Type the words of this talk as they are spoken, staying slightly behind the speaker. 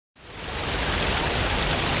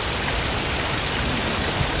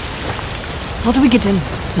How do we get in?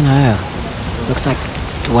 Dunno. Looks like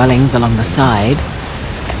dwellings along the side.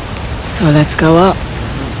 So let's go up.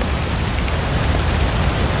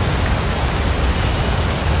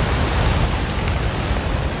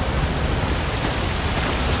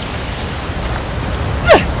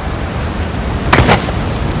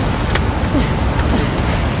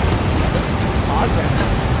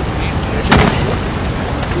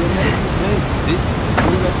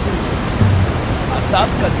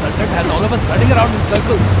 Asaf's consultant has all of us running around in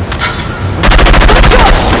circles.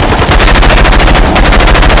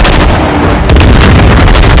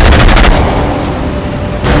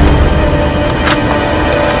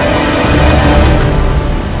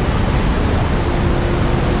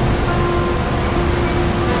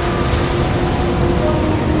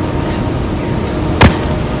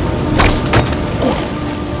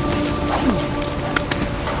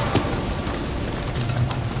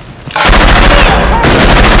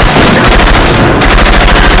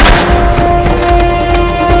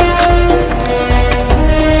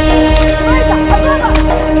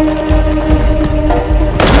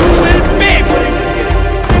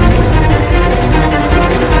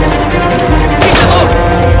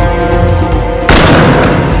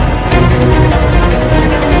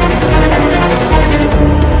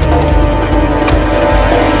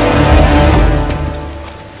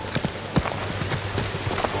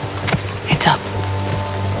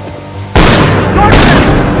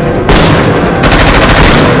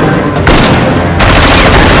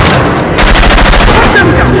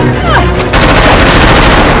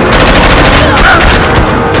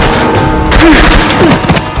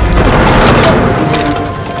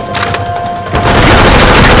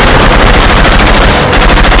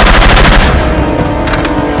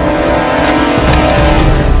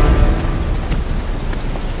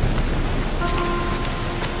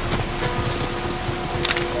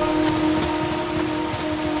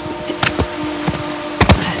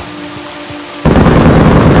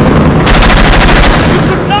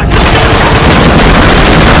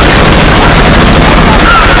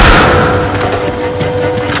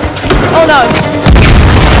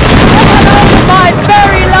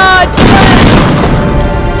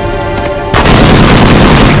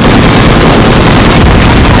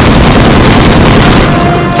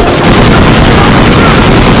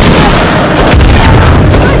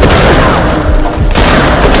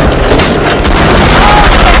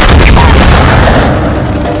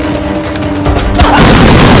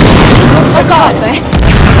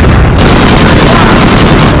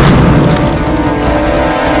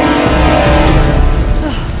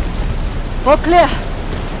 All clear.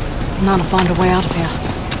 Now to find a way out of here.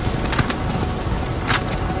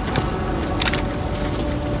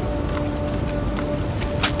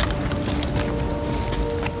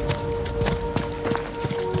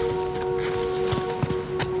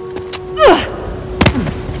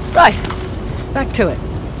 Right. Back to it.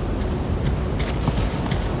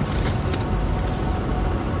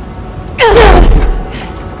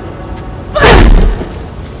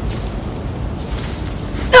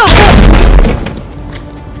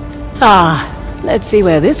 Ah, let's see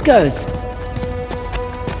where this goes.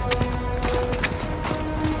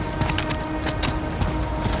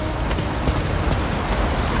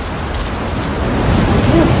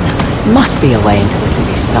 Must be a way into the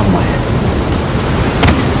city somewhere.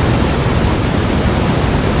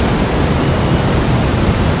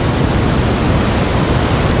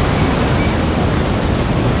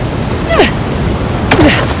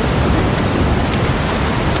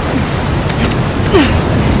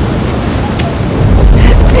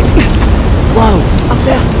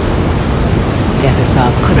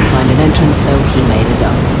 Couldn't find an entrance, so he made his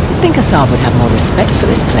own. I think Asav would have more respect for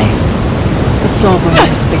this place. Asav only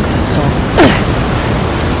respects Asav.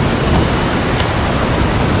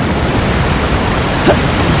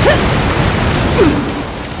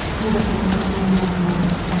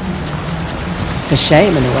 It's a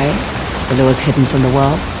shame in a way. The lure's hidden from the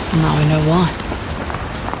world. Now I know why.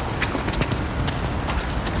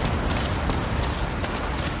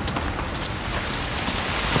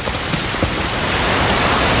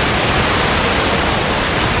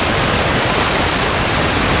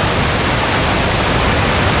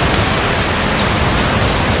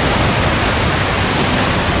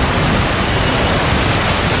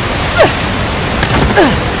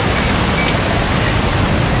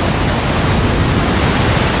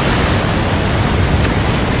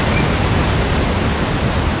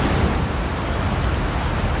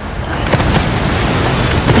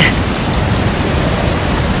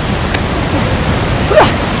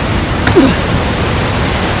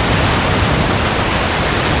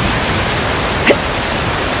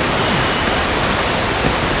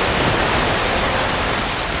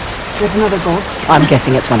 There's another gold. I'm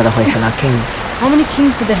guessing it's one of the Hoysala kings. How many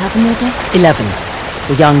kings did they have in their day? 11.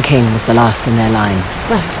 The young king was the last in their line.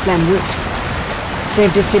 Well, his plan worked.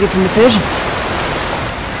 Saved his city from the Persians.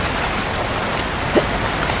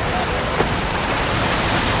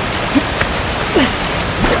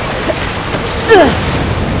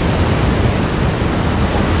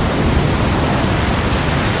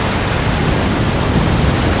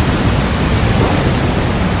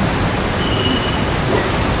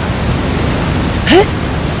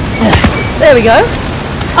 There we go.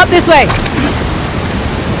 Up this way.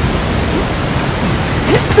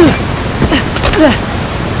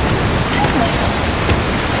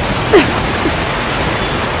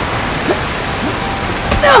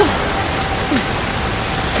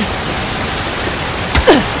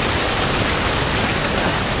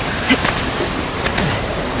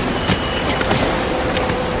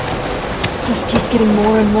 Just keeps getting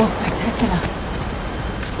more and more spectacular.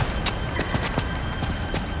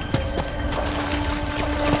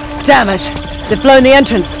 Damn it! They've blown the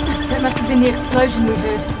entrance. That must have been the explosion we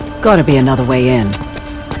heard. Gotta be another way in.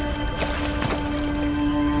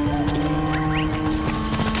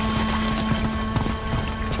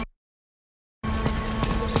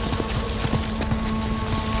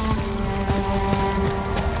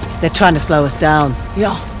 They're trying to slow us down.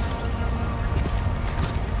 Yeah.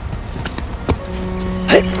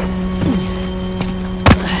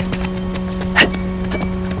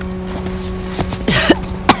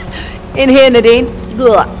 In here, Nadine.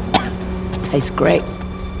 Ugh. Tastes great.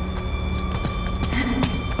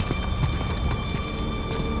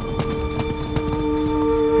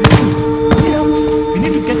 We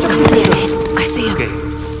need to catch up with them. I see him. Okay.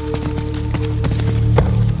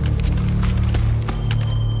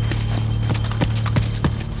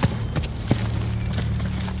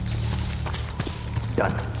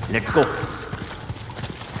 Done. Let's go.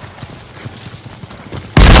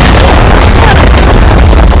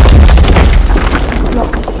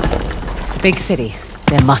 It's a big city.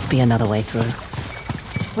 There must be another way through.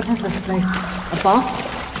 What is this place? A bath?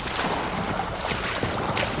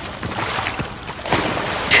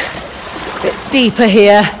 Bit deeper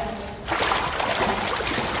here.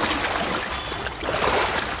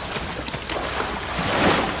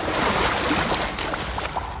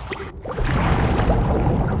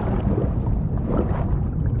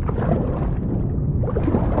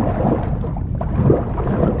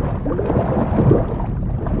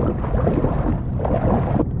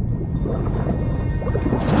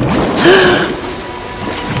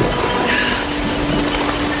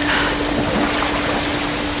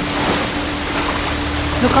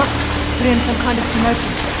 Look up. Put in some kind of smoke.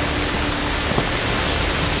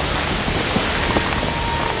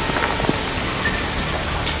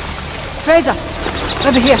 Fraser!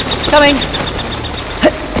 Over here. Coming.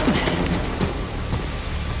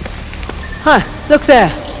 Huh, look there.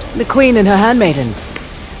 The queen and her handmaidens.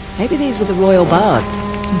 Maybe these were the royal bards.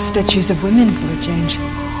 Some statues of women for a change.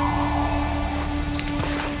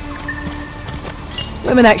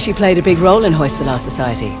 Women actually played a big role in Hoysala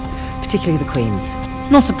society, particularly the queens.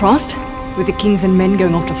 Not surprised. With the kings and men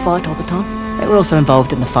going off to fight all the time. They were also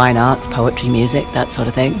involved in the fine arts, poetry, music, that sort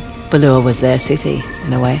of thing. Ballur was their city,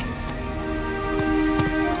 in a way.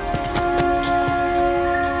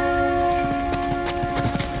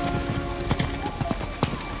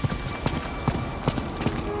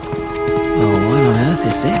 Oh, what on earth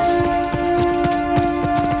is this?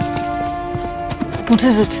 What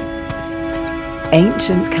is it?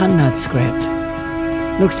 Ancient Kannad script.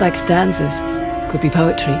 Looks like stanzas. Could be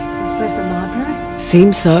poetry. This place a library?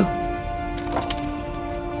 Seems so.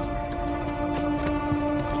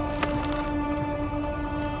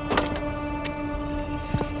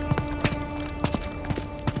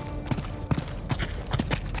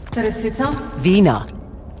 That is sitar? Veena.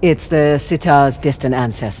 It's the sitar's distant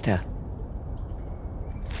ancestor.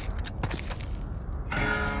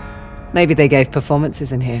 Maybe they gave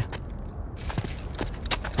performances in here.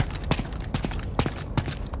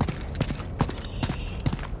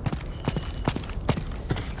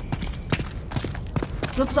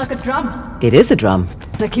 Looks like a drum. It is a drum.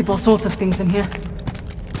 They keep all sorts of things in here.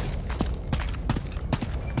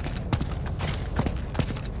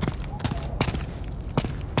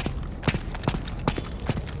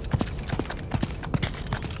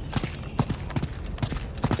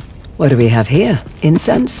 What do we have here?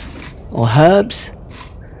 Incense? Or herbs?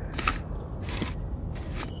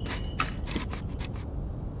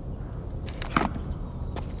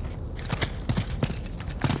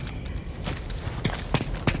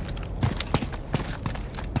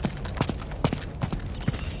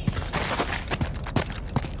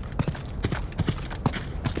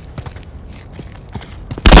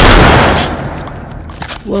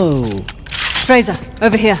 Whoa. Fraser,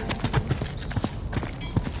 over here.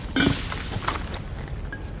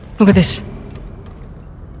 Look at this.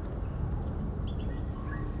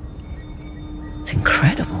 It's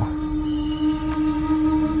incredible.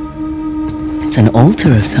 It's an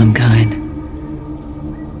altar of some kind.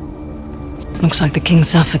 Looks like the king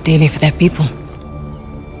suffered dearly for their people.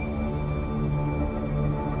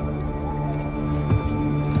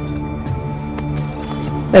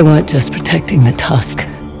 They weren't just protecting the tusk.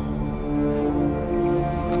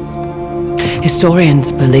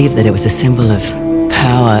 Historians believe that it was a symbol of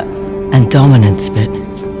power and dominance, but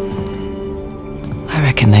I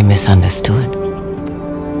reckon they misunderstood.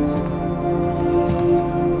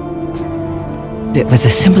 It was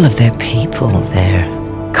a symbol of their people, their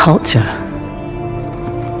culture.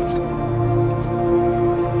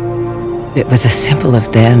 It was a symbol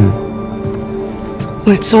of them.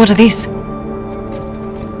 Wait, so what are these?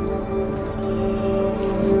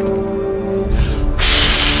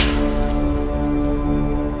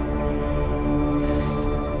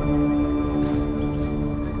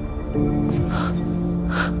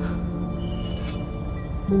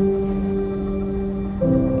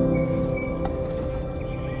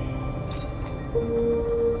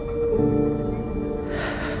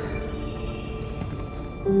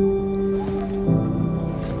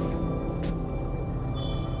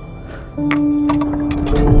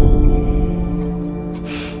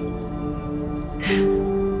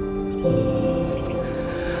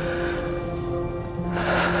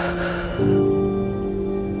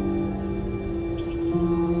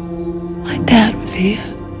 My dad was here.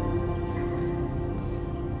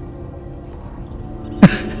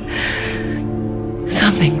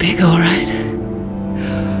 Something big, all right.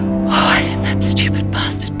 Why didn't that stupid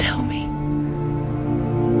bastard tell me?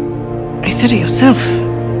 You said it yourself.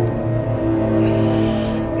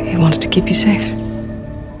 He wanted to keep you safe.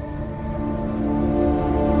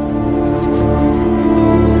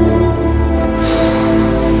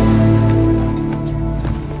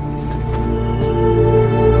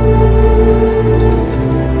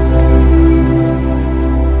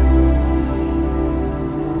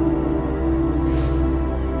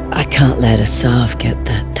 I can't let Asav get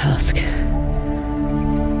that tusk.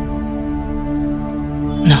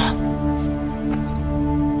 No.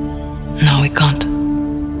 No, we can't.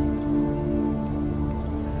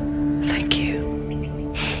 Thank you.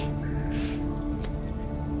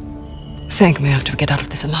 Thank me after we get out of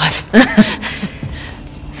this alive.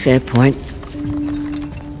 Fair point.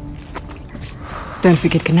 Don't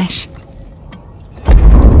forget Ganesh.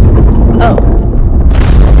 Oh.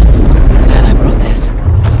 Glad I brought this.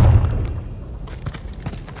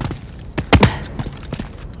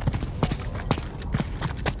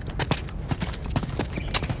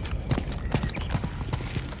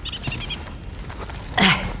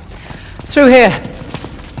 Through here.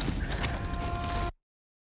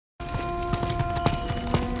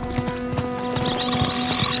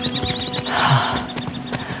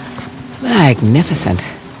 Magnificent.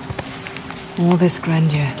 All this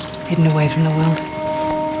grandeur, hidden away from the world.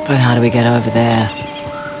 But how do we get over there?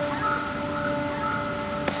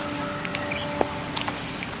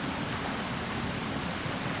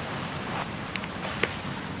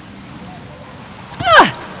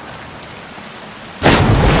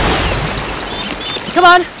 Come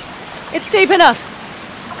on! It's deep enough!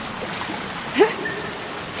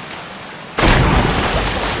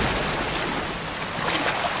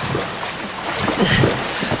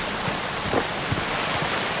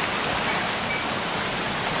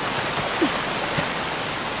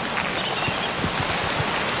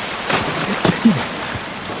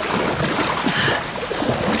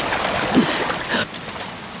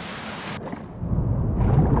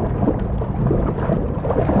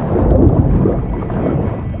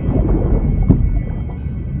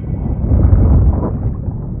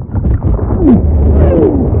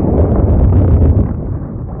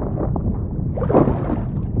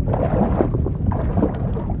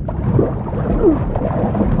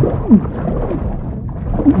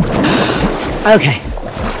 Okay.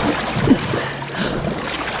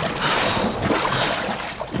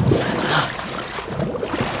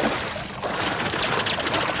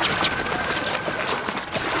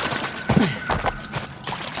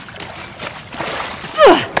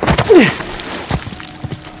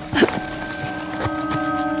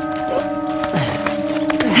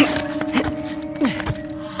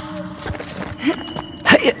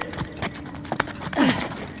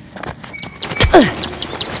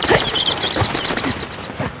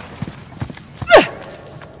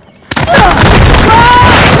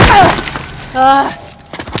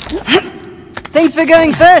 Thanks for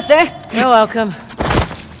going first, eh? You're welcome.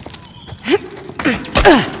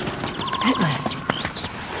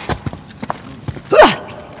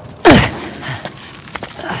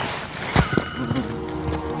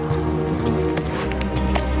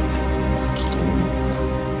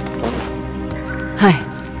 Hey,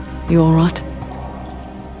 you alright?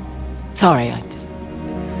 Sorry, I just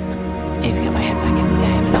need to get my head back in the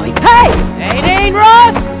game and Hey! Nadine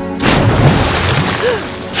Ross!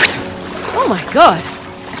 Oh my god!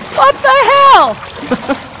 What the hell?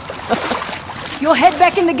 Your head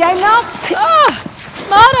back in the game now? Ah!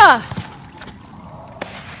 Smartass!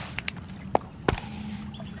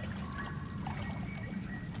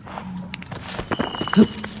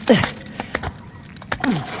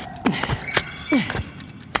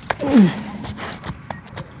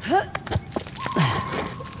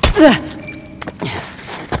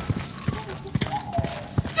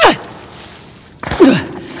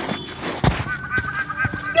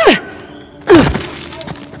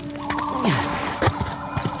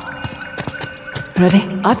 Ready?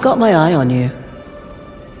 I've got my eye on you.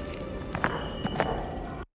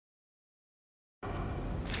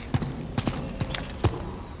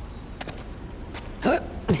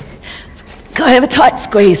 It's kind of a tight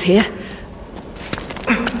squeeze here.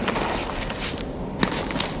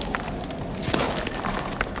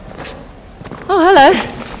 Oh, hello.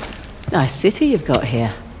 Nice city you've got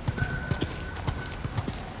here.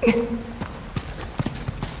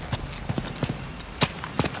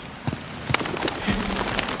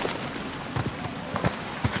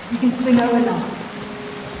 You can swing over now.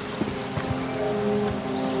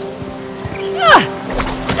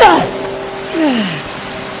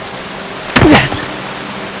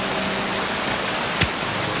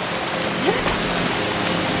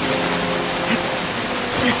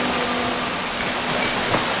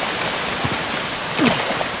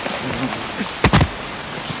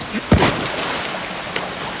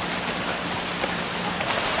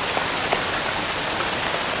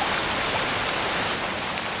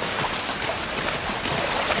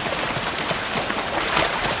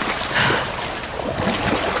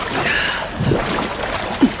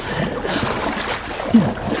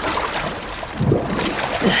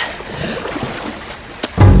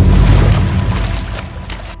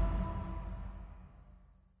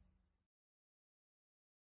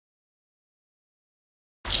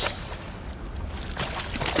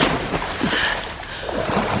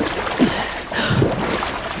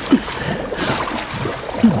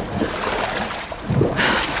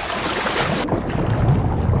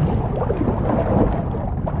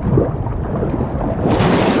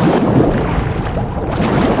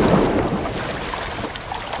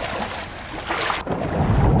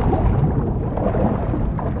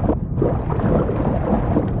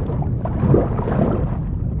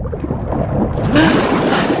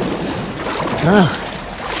 Oh,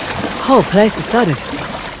 whole place is flooded.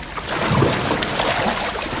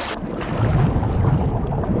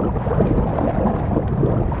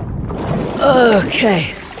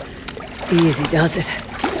 Okay, easy does it.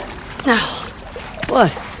 Now,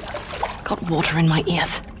 What? got water in my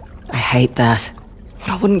ears. I hate that. What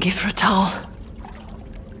I wouldn't give for a towel.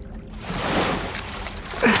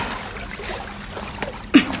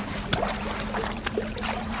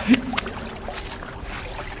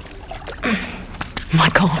 My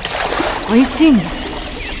God, are you seeing this?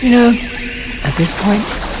 You know, at this point,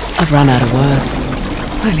 I've run out of words.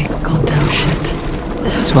 Holy goddamn shit.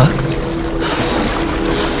 That's what?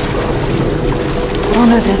 Oh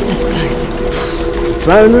no, there's this place.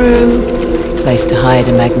 Throne room. Place to hide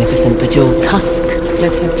a magnificent bejeweled tusk.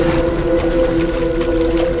 Let's hope so.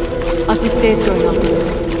 I see stairs going up.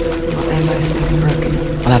 My ammo's been broken.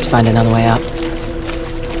 I'll have to find another way up.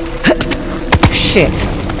 Shit,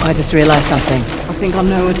 I just realized something. I think I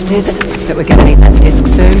know what it is. That we're gonna need that disc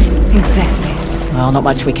soon. Exactly. Well, not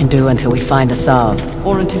much we can do until we find a Saab.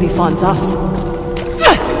 Or until he finds us.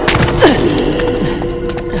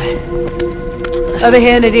 Over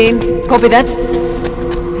here, Nadine. Copy that.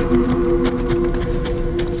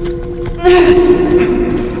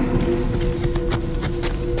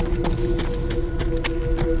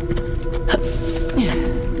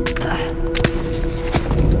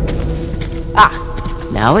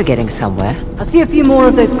 Now we're getting somewhere. I see a few more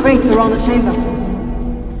of those cranks around the chamber.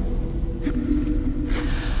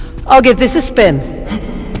 I'll give this a spin.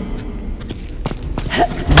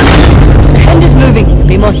 Hand is moving.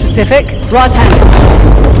 Be more specific. Right hand.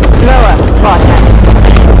 Lower. Right hand.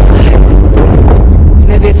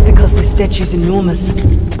 Maybe it's because the statue's enormous.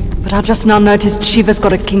 But I just now noticed Shiva's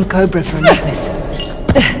got a king cobra for a necklace.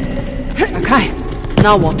 Okay,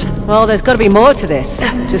 now what? Well, there's got to be more to this.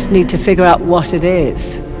 Just need to figure out what it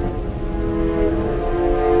is.